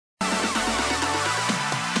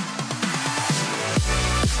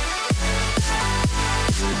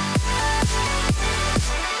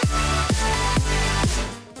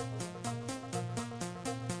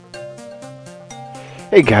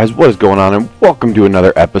Hey guys, what is going on, and welcome to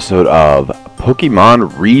another episode of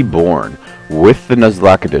Pokemon Reborn with the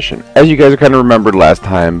Nuzlocke edition. As you guys kind of remembered last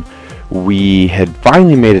time, we had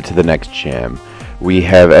finally made it to the next gym. We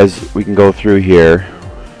have, as we can go through here,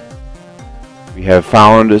 we have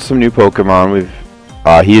found some new Pokemon.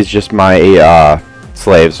 He is just my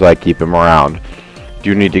slave, so I keep him around.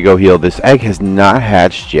 Do need to go heal. This egg has not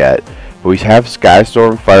hatched yet, but we have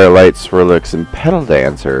Skystorm, Firelight, Swirlix, and Petal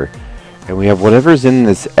Dancer. And we have whatever's in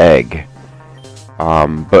this egg.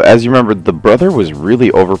 But as you remember, the brother was really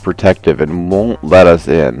overprotective and won't let us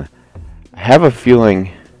in. I have a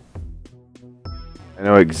feeling I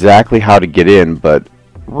know exactly how to get in, but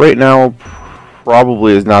right now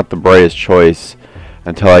probably is not the brightest choice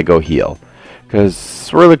until I go heal. Because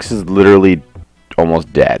Swirlix is literally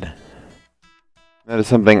almost dead. That is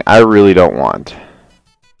something I really don't want.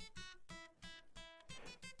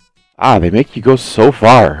 Ah, they make you go so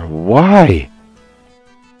far. Why?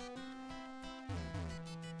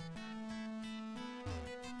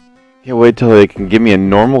 Can't wait till they can give me a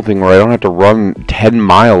normal thing where I don't have to run 10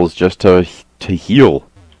 miles just to heal.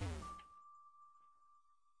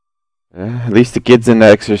 At least the kid's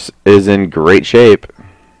is in great shape.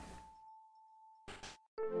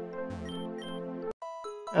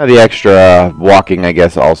 The extra walking, I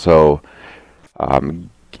guess, also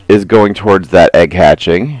is going towards that egg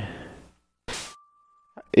hatching.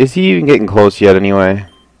 Is he even getting close yet, anyway?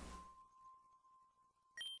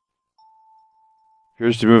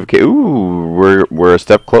 Appears to move. Okay. Ooh, we're a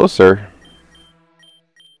step closer.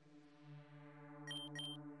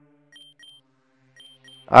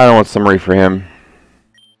 I don't want summary for him.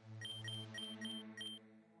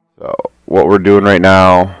 So what we're doing right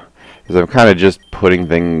now is I'm kind of just putting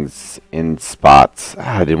things in spots.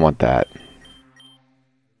 I didn't want that.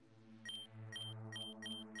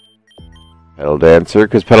 Petal Dancer,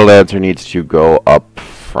 because Petal Dancer needs to go up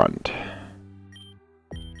front.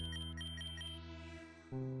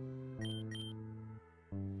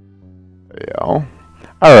 There you go.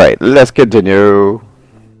 Alright, let's continue.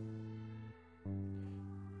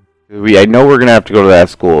 I know we're going to have to go to that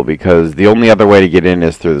school, because the only other way to get in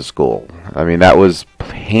is through the school. I mean, that was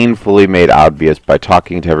painfully made obvious by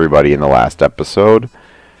talking to everybody in the last episode.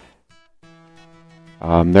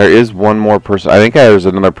 There is one more person. I think there's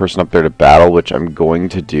another person up there to battle, which I'm going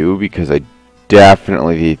to do because I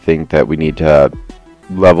definitely think that we need to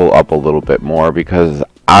level up a little bit more because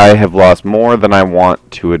I have lost more than I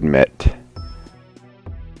want to admit.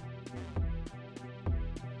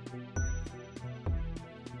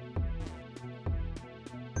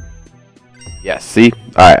 Yes, see?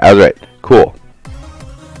 Alright, I was right. Cool.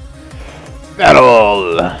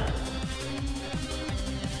 Battle!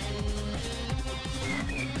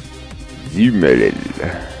 Zirel.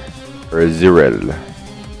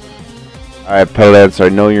 Alright, Petal Dancer, I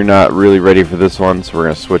know you're not really ready for this one, so we're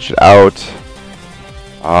going to switch it out.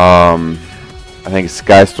 I think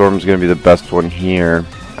Skystorm's going to be the best one here.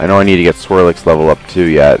 I know I need to get Swirlix level up too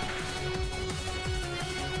yet.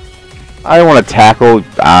 I don't want to tackle.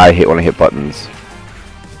 I hate when I hit buttons.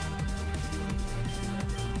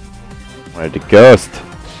 I wanted to ghost.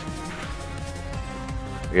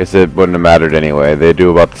 I guess it wouldn't have mattered anyway. They do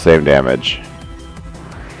about the same damage.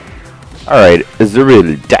 Alright,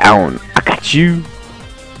 Azurill down. I got you.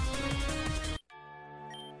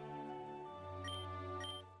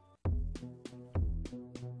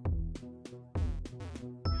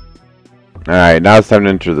 Alright, now it's time to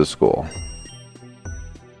enter the school.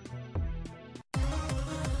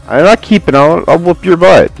 I'm not keeping on. I'll whoop your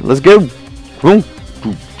butt. Let's go.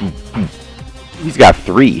 He's got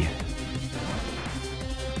 3.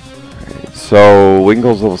 So,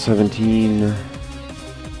 Wingle's level 17.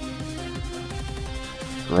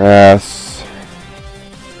 Grass.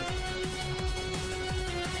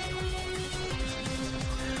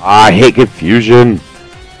 I hate confusion.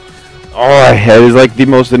 Oh, that is like the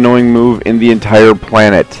most annoying move in the entire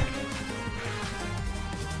planet.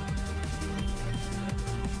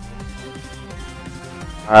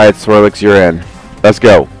 Alright, Swirlix, you're in. Let's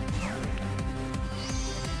go.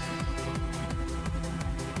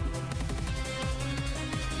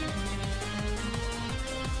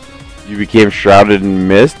 You became shrouded in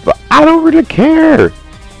mist, but I don't really care.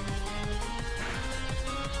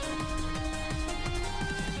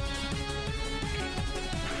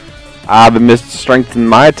 Ah, the mist strengthened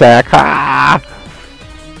my attack. Ha!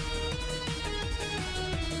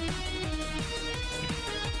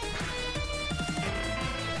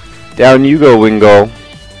 Down you go, Wingo.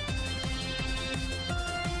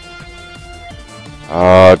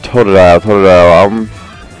 Totodile.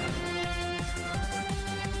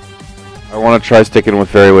 I want to try sticking with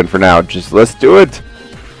Fairy Wind for now. Just let's do it.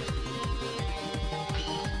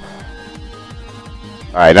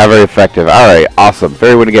 Alright, not very effective. Alright, awesome.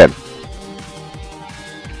 Fairy win again.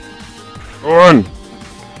 Run!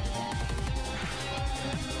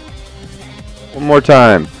 One more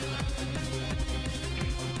time.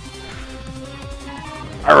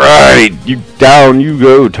 Alright, you down you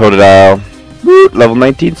go, Totodile. Woo, level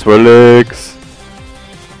 19 Swirlix.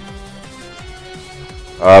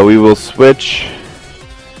 We will switch.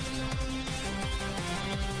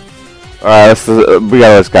 Alright, we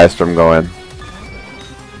gotta let Skystorm go in.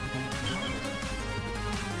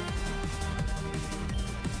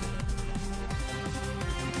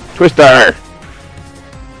 Twister!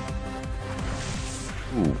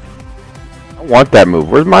 Ooh. I want that move.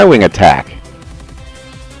 Where's my wing attack?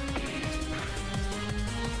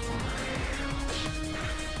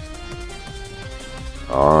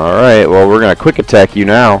 Alright, well we're gonna quick attack you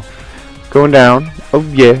now. Going down. Oh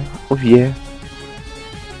yeah. Oh yeah.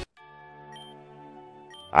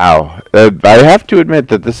 Wow. I have to admit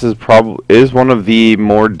that this is one of the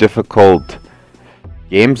more difficult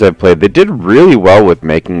games I've played. They did really well with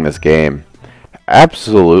making this game.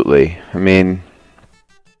 Absolutely. I mean,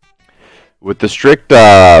 with the strict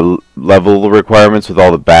level requirements with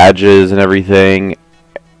all the badges and everything,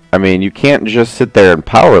 I mean, you can't just sit there and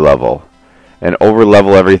power level and over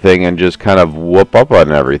level everything and just kind of whoop up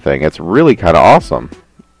on everything. It's really kind of awesome.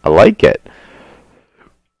 I like it.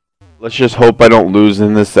 Let's just hope I don't lose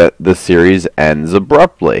in this series ends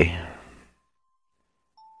abruptly.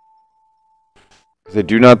 Because I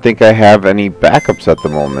do not think I have any backups at the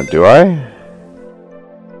moment, do I?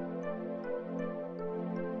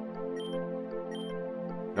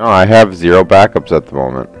 No, I have 0 backups at the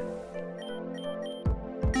moment.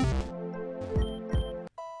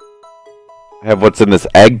 I have what's in this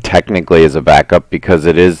egg technically as a backup because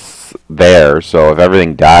it is there, so if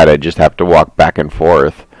everything died, I just have to walk back and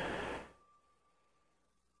forth.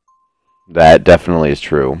 That definitely is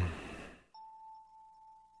true.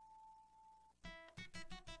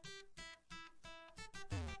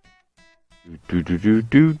 I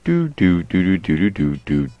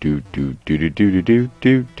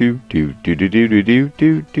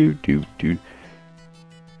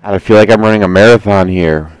feel like I'm running a marathon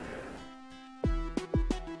here.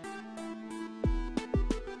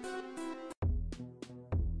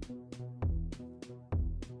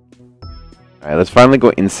 Alright, let's finally go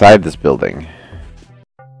inside this building.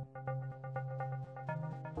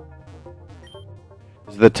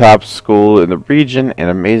 This is the top school in the region,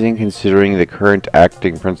 and amazing considering the current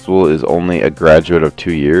acting principal is only a graduate of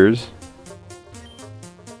 2 years.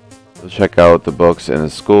 Let's check out the books in the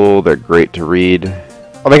school. They're great to read.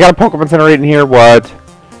 Oh, they got a Pokemon Center right in here? What?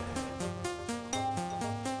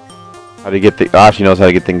 How do you get the... Ah, she knows how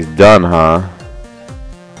to get things done, huh?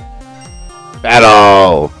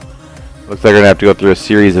 Battle! Looks like we're gonna have to go through a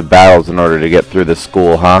series of battles in order to get through the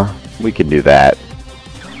school, huh? We can do that.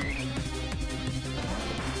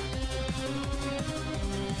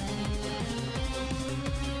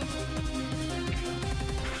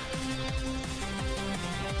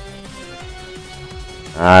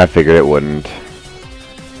 I figured it wouldn't.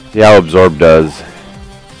 See how Absorb does.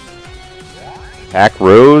 Attack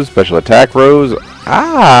Rose, special attack Rose.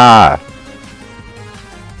 Ah!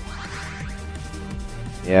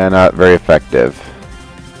 Yeah, not very effective.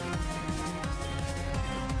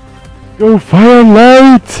 Go Fire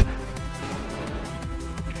Light!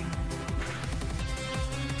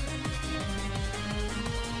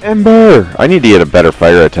 Ember! I need to get a better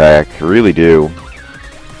fire attack. I really do.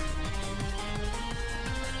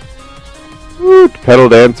 Woo, Petal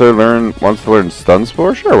Dancer wants to learn Stun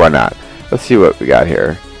Spore? Sure, why not? Let's see what we got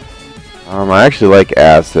here. I actually like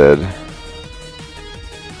Acid.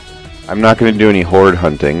 I'm not going to do any horde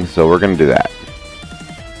hunting, so we're going to do that.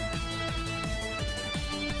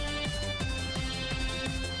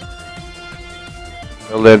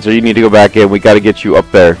 Petal Dancer, you need to go back in. We got to get you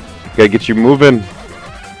up there. We got to get you moving.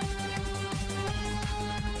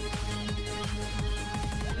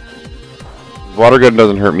 Water gun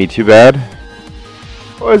doesn't hurt me too bad.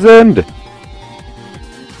 Poisoned!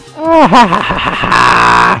 Ah, ha, ha, ha, ha,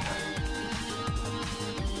 ha.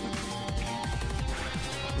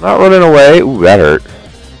 Not running away. Ooh, that hurt.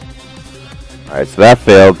 Alright, so that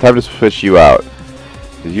failed. Time to switch you out.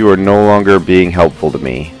 Because you are no longer being helpful to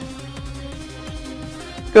me.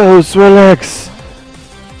 Go, Swirlix!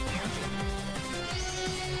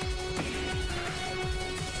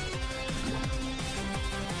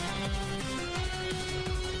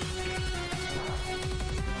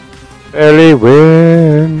 Early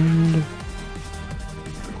wind.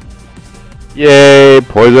 Yay,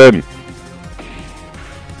 poison.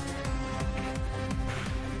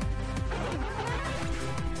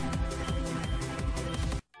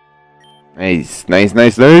 Nice, nice,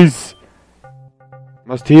 nice, nice.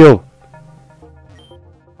 Must heal.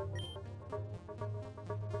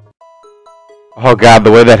 Oh god, the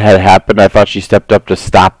way that had happened, I thought she stepped up to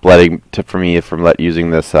stop me from using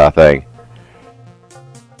this thing.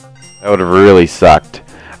 That would have really sucked.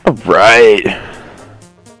 Alright.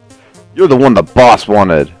 You're the one the boss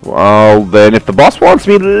wanted. Well, then if the boss wants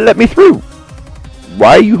me, let me through.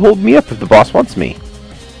 Why you hold me up if the boss wants me?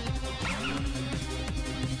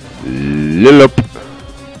 Lilip.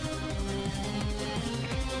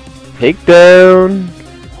 Takedown.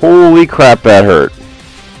 Holy crap, that hurt.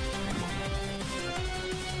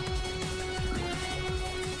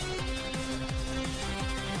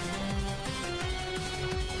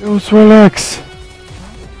 Just relax.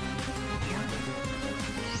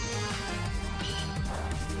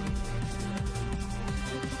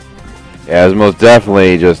 Yeah, it was most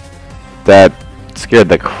definitely just that scared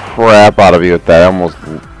the crap out of me with that. I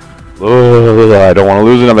don't want to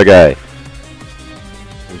lose another guy.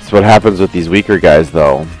 That's what happens with these weaker guys,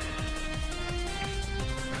 though.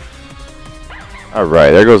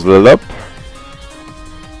 Alright, there goes Lilip.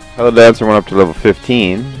 Hello Dancer went up to level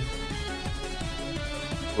 15.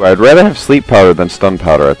 Ooh, I'd rather have sleep powder than stun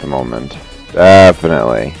powder at the moment.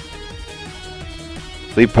 Definitely.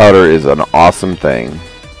 Sleep powder is an awesome thing.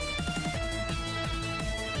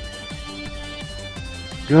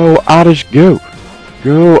 Go, Oddish, go!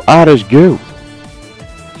 Go, Oddish, go!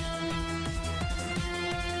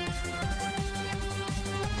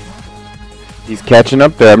 He's catching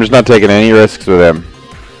up there. I'm just not taking any risks with him.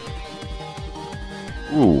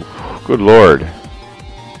 Ooh, good lord.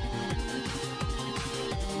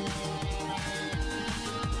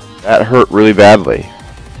 That hurt really badly.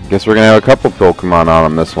 Guess we're gonna have a couple Pokemon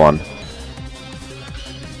on this one.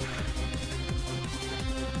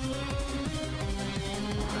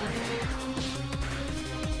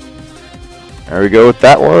 There we go with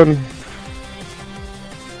that one.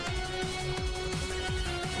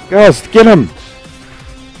 Guys, get him!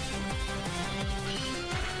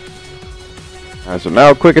 Alright, so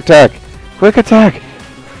now quick attack! Quick attack!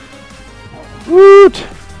 Woot!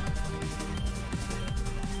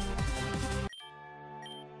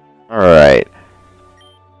 Alright.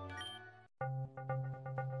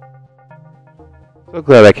 So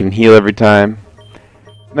glad I can heal every time.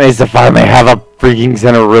 Nice to finally have a freaking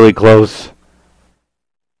center really close.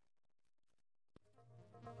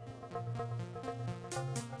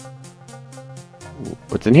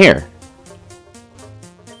 What's in here?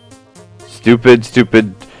 Stupid,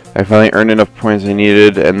 stupid. I finally earned enough points I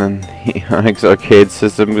needed, and then the Onyx arcade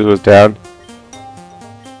system was down.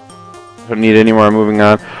 Don't need any more. Moving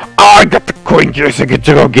on. Oh, I got the coin. Yes, I get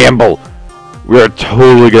to go gamble. We are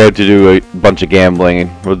totally going to have to do a bunch of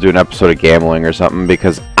gambling. We'll do an episode of gambling or something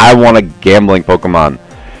because I want a gambling Pokemon.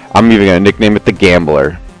 I'm even going to nickname it the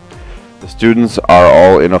Gambler. The students are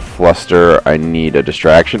all in a fluster. I need a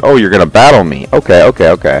distraction. Oh, you're going to battle me. Okay,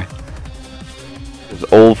 okay, okay. There's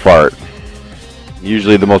Old Fart.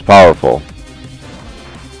 Usually the most powerful.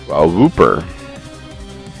 Wow, Wooper.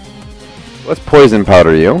 Let's poison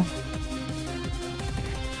powder you.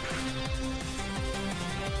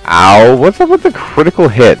 Ow, what's up with the critical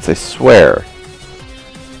hits? I swear.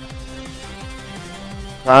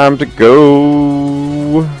 Time to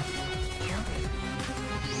go.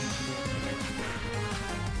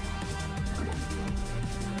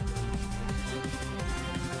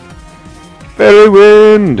 Fairy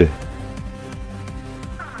Wind!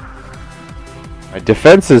 My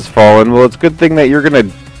defense has fallen. Well, it's a good thing that you're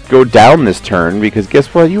gonna go down this turn, because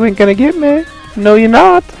guess what? You ain't gonna get me. No, you're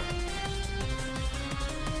not.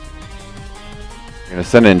 I'm gonna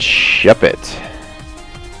send in Shuppet.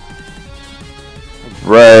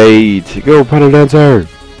 Right. Go, Puddle Dancer!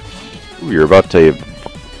 Ooh, you're about to...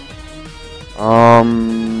 I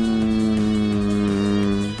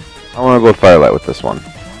wanna go Firelight with this one.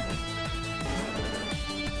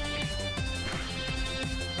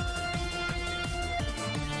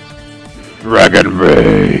 Dragon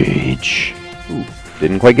Rage! Ooh,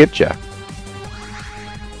 didn't quite get ya.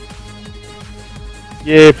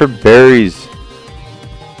 Yay for berries.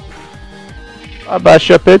 Bye-bye,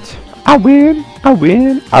 Shuppet. I win! I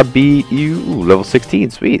win! I beat you! Ooh, level 16,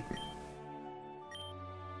 sweet.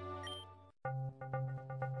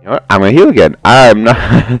 You know what? I'm gonna heal again. I'm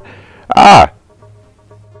not... Ah!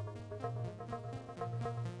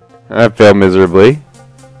 I failed miserably.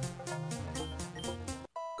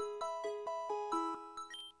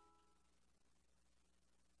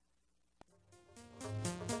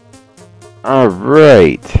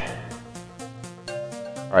 Alright.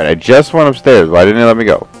 Alright, I just went upstairs. Why didn't it let me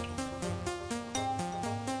go?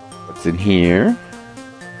 What's in here?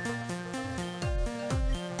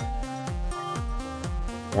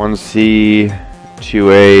 1C,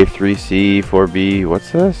 2A, 3C, 4B.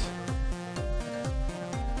 What's this?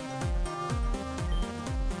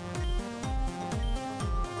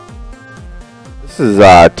 This is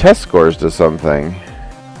test scores to something.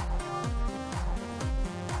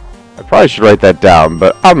 I probably should write that down,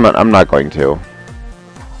 but I'm not going to.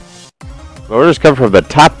 Orders come from the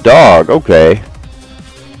top dog. Okay.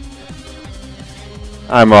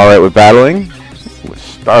 I'm alright with battling with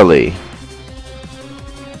Starly.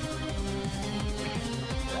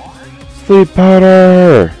 Sleep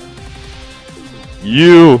powder!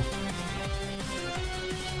 You!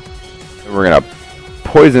 And we're gonna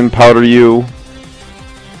poison powder you.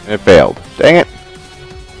 And it failed. Dang it!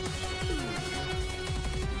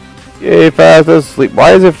 Yay, fast asleep.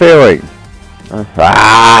 Why is it failing? Of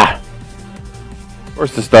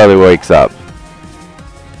course the Starly wakes up.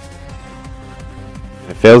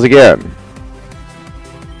 It fails again.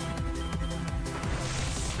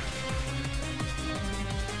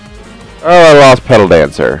 Oh, I lost Pedal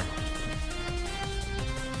Dancer.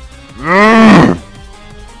 You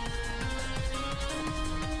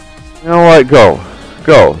know what? Go.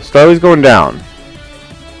 Go. Starly's going down.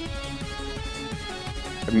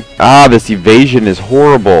 This evasion is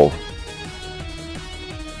horrible.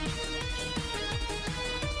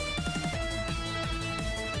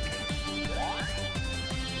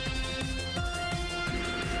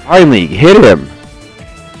 Finally, hit him.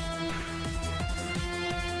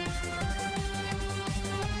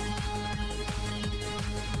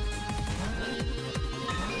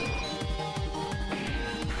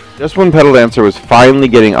 Just when Pedal Dancer was finally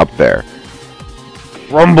getting up there.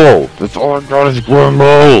 Grumble! That's all I got is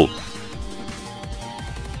Grumble!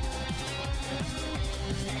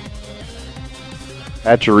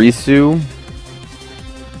 Pachirisu.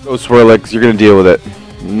 Go Swirlix, you're gonna deal with it.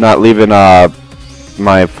 Not leaving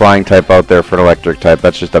my flying type out there for an electric type,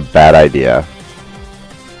 that's just a bad idea.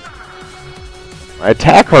 My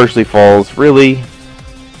attack harshly falls, really?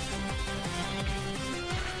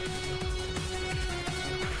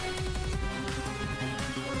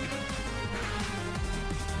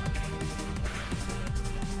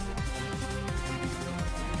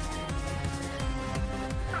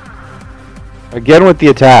 Again with the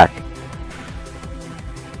attack.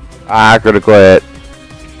 Critical hit.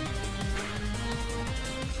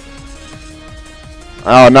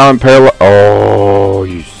 Oh, now I'm parallel. Oh,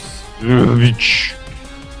 you bitch.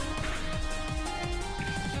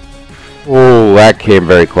 Oh, that came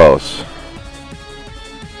very close.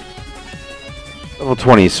 Level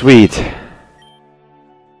 20, sweet.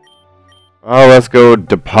 Oh, let's go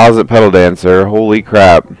deposit Pedal Dancer. Holy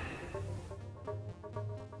crap.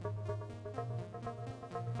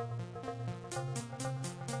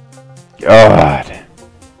 God.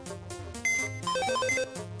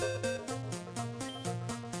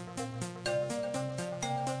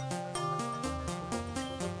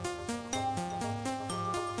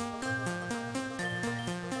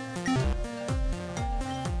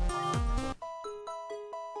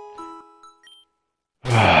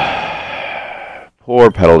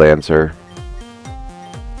 Poor Pedal Dancer.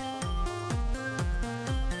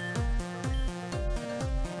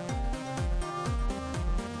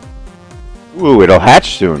 Ooh, it'll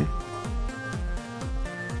hatch soon.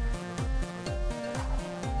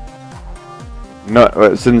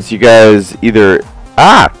 No, since you guys either...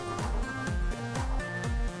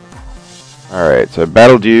 Alright, so I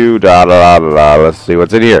battled you, Let's see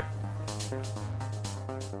what's in here.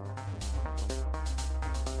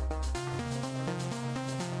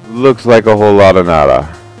 Looks like a whole lot of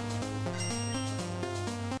nada.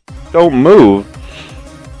 Don't move.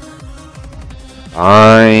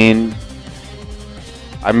 Fine.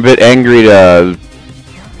 I'm a bit angry to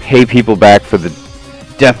pay people back for the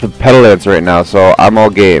death of Pedal Dancer right now, so I'm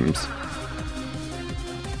all games.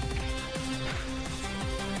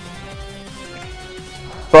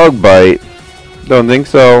 Bug bite. Don't think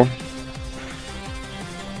so.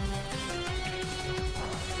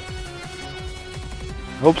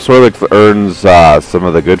 Hope Swirlix earns some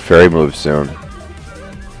of the good fairy moves soon.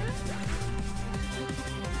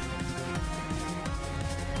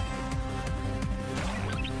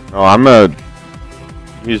 Oh, I'm gonna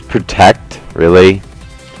use Protect. Really?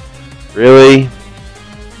 Really?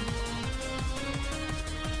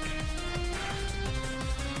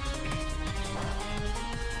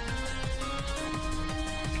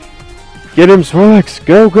 Get him, Swirlix!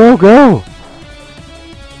 Go, go, go!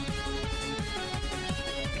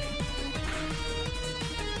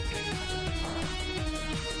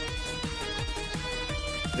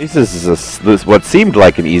 This is what seemed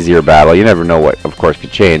like an easier battle. You never know what, of course,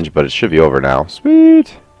 could change, but it should be over now.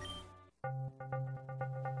 Sweet!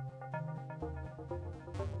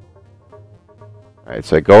 Alright,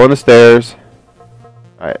 so I go on the stairs.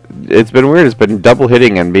 Alright, it's been weird. It's been double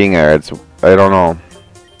hitting and being there. I don't know.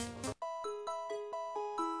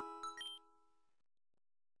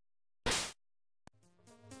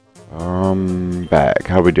 Back.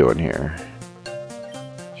 How are we doing here?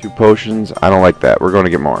 2 potions. I don't like that. We're going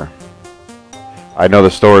to get more. I know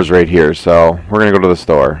the store is right here, so we're going to go to the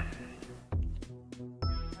store.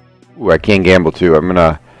 Ooh, I can't gamble too. I'm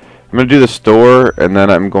gonna do the store, and then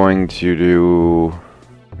I'm going to do...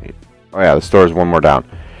 Oh yeah, the store is one more down.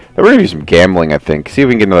 Then we're going to do some gambling, I think. See if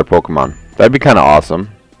we can get another Pokemon. That'd be kind of awesome.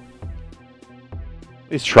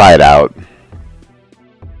 At least try it out.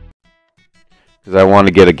 Because I want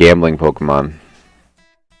to get a gambling Pokemon.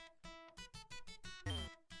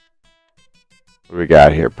 What do we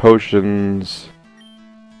got here? Potions.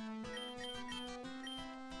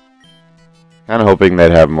 Kind of hoping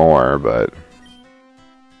they'd have more, but...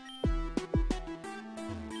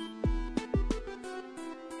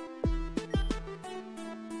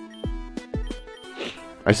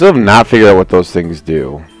 I still have not figured out what those things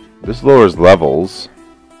do. This lowers levels.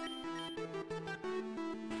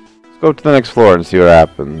 Let's go to the next floor and see what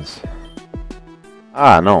happens.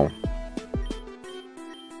 Ah, no.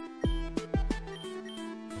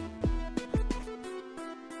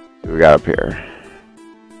 What do we got up here?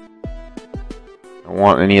 I don't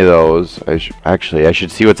want any of those. I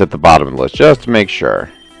should see what's at the bottom of the list just to make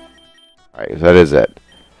sure. Alright, so that is it.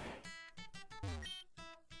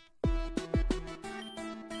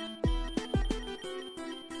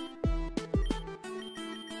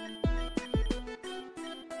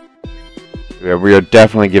 Yeah, we are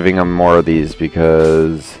definitely giving them more of these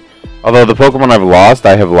because although the Pokemon I've lost,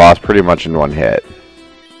 I have lost pretty much in one hit.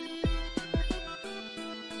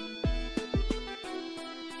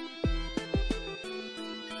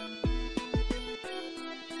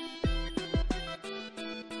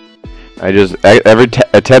 Every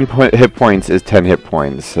 10 hit points is 10 hit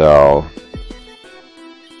points, so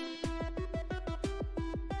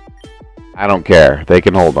I don't care. They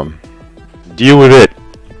can hold them. Deal with it.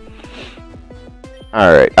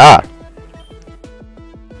 Alright,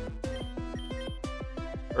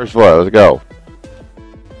 first floor, let's go.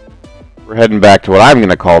 We're heading back to what I'm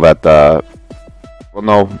gonna call that the... Well,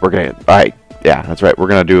 no, we're gonna... Alright, yeah, that's right. We're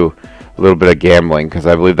gonna do a little bit of gambling, because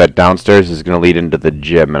I believe that downstairs is gonna lead into the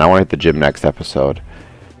gym, and I want to hit the gym next episode.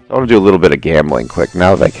 So I want to do a little bit of gambling quick,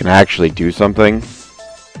 now that I can actually do something.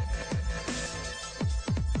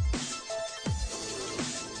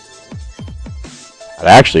 I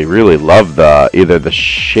actually really love either the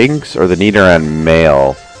Shinx or the Nidoran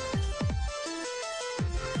male.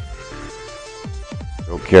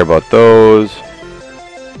 Don't care about those.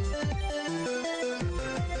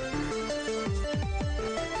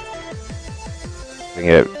 I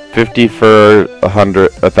get 50 for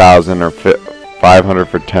 1,000 or 500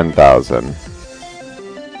 for 10,000.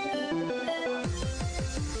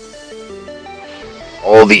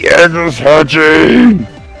 Oh, the egg is hatching!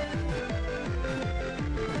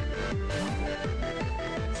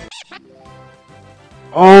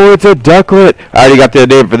 Oh, it's a ducklet! I already got the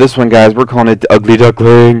name for this one, guys. We're calling it the Ugly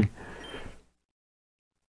Duckling.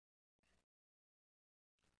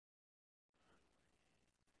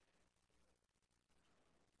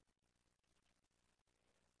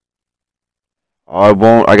 Oh, I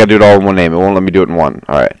won't. I gotta do it all in one name. It won't let me do it in one.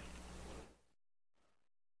 Alright.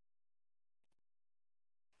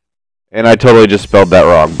 And I totally just spelled that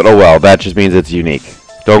wrong. But oh well, that just means it's unique.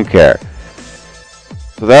 Don't care.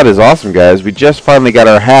 So that is awesome, guys. We just finally got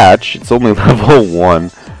our hatch. It's only level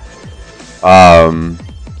 1. I'm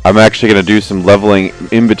actually going to do some leveling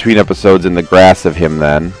in between episodes in the grass of him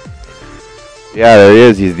then. Yeah, there he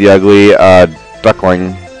is. He's the ugly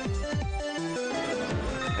duckling.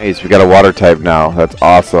 Nice, we got a water type now. That's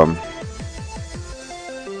awesome.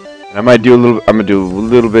 And I might do a little... I'm going to do a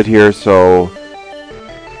little bit here, so...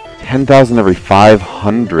 10,000 every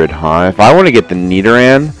 500, huh? If I want to get the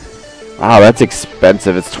Nidoran... Wow, that's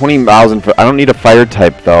expensive. It's 20,000 for... I don't need a fire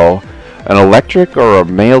type, though. An electric or a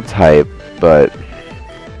male type, but...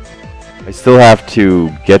 I still have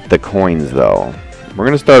to get the coins, though. We're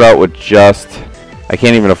going to start out with just... I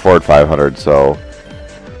can't even afford 500, so...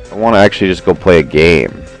 I want to actually just go play a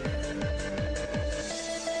game.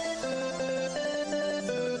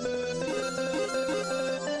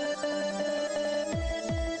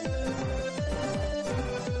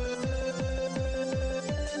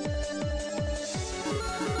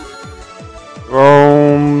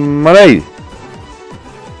 Money.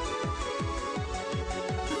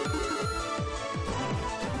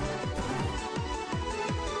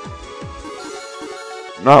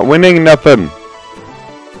 Not winning nothing.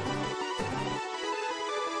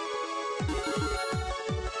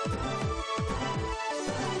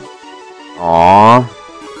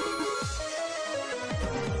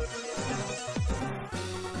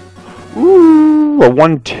 Ooh, a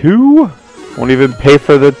 1-2? Won't even pay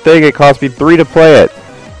for the thing. It cost me 3 to play it.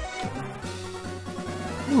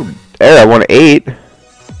 Ooh, there, I won 8.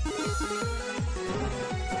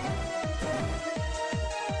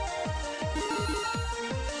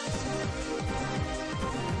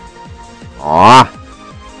 Aw.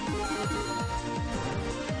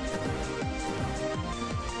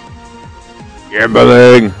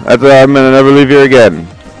 Gambling. That's why I'm gonna never leave here again.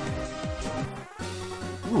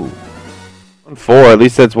 Ooh. 1-4. At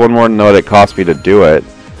least that's one more than what it cost me to do it.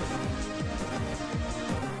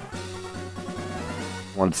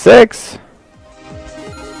 1-6.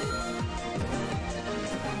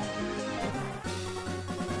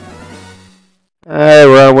 Hey,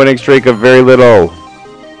 we're on a winning streak of very little.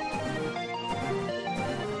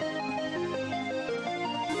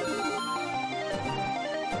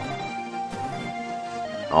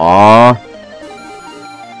 Aww.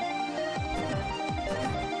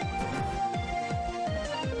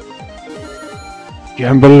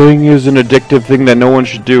 Gambling is an addictive thing that no one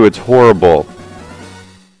should do. It's horrible.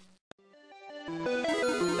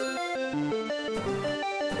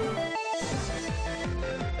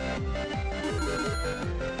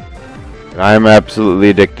 And I am absolutely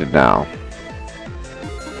addicted now.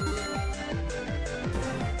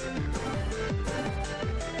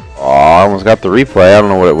 Oh, I almost got the replay. I don't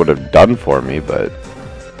know what it would have done for me, but...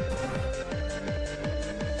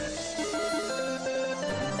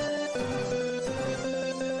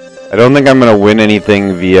 I don't think I'm going to win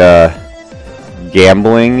anything via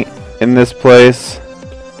gambling in this place.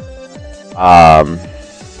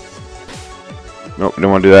 Nope,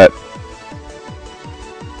 didn't want to do that.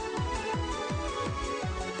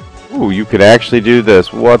 Ooh, you could actually do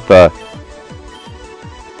this. What the...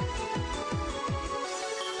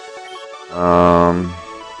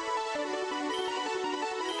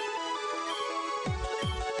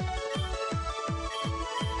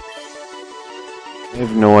 I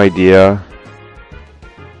have no idea.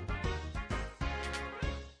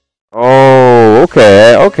 Oh,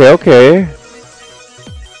 okay, okay.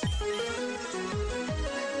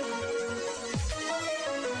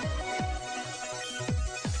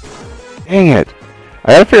 Dang it.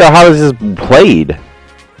 I gotta figure out how this is played.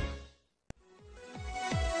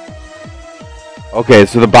 Okay,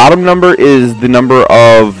 so the bottom number is the number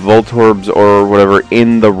of Voltorbs or whatever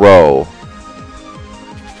in the row.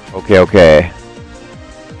 Okay.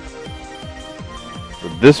 So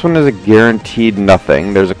this one is a guaranteed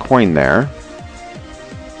nothing. There's a coin there.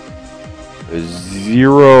 There's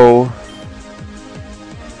 0.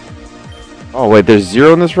 Oh, wait, there's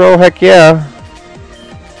 0 in this row? Heck yeah.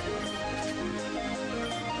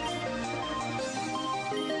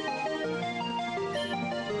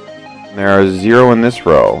 There is 0 in this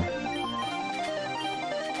row.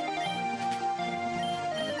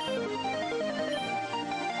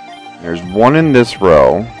 There's 1 in this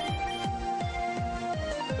row.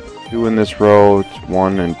 2 in this row. It's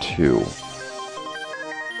 1 and 2.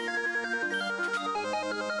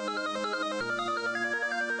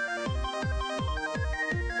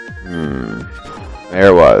 There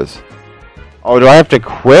it was. Oh, do I have to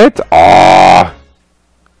quit? Aww.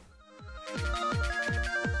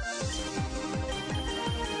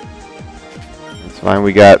 It's fine,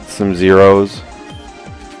 we got some zeros.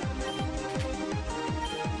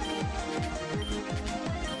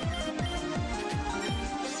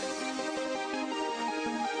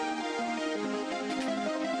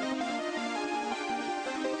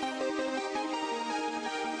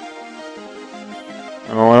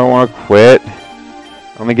 Oh, I don't want to quit.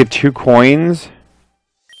 I only get 2 coins.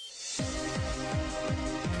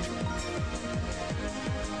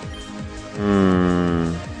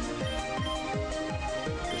 There's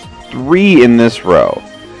 3 in this row,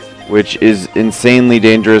 which is insanely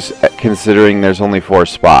dangerous considering there's only 4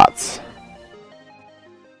 spots.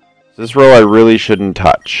 This row I really shouldn't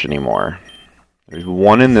touch anymore. There's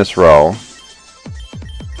 1 in this row.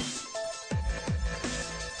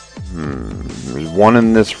 There's 1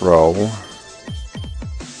 in this row.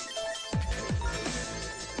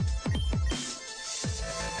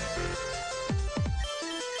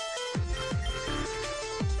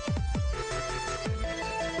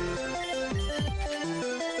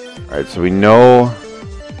 Alright, so we know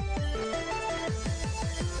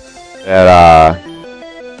that,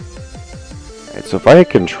 alright, so if I hit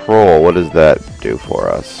control, what does that do for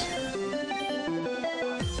us?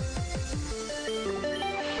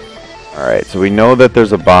 Alright, so we know that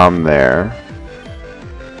there's a bomb there.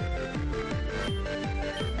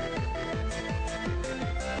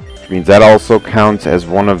 Which means that also counts as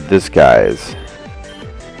one of this guy's.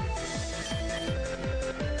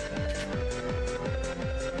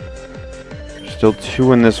 There's Still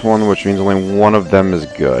 2 in this one, which means only one of them is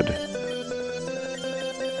good.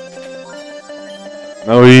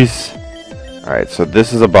 Nice! Alright, so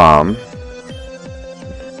this is a bomb.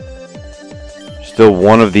 Still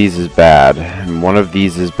one of these is bad. And one of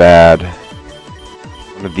these is bad.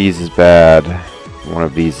 One of these is bad. One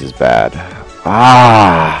of these is bad.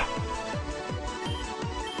 Ah!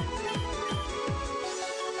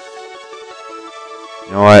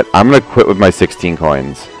 You know what? I'm gonna quit with my 16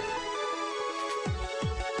 coins.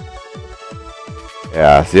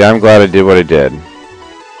 Yeah, see, I'm glad I did what I did.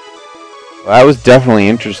 Well, that was definitely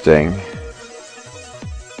interesting.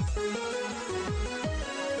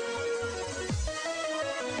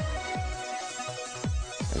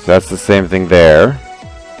 So that's the same thing there.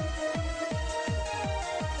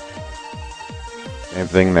 Same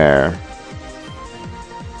thing there.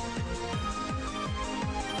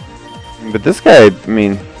 But this guy, I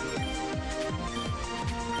mean...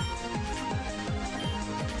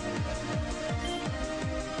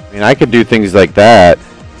 I could do things like that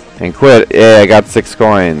and quit. Yeah, I got 6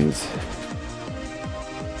 coins.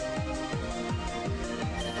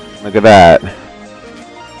 Look at that.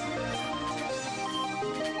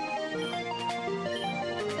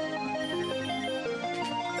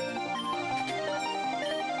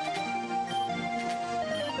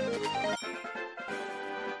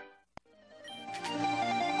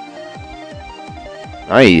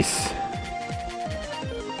 Nice.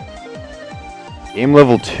 Game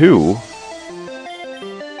level 2.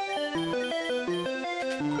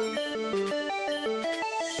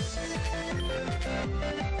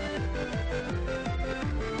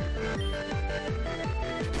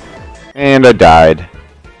 And I died.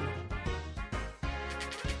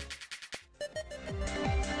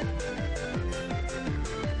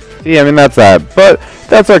 See, I mean, that's that. But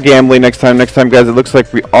that's our gambling next time. Next time, guys, it looks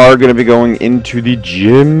like we are going to be going into the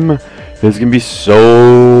gym. This is going to be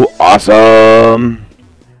so awesome.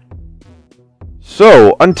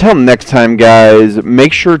 So, until next time, guys,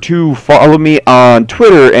 make sure to follow me on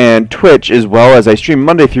Twitter and Twitch, as well as I stream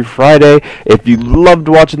Monday through Friday. If you loved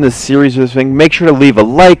watching this series or this thing, make sure to leave a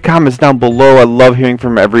like, comments down below. I love hearing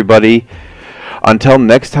from everybody. Until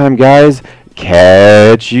next time, guys,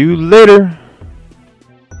 catch you later.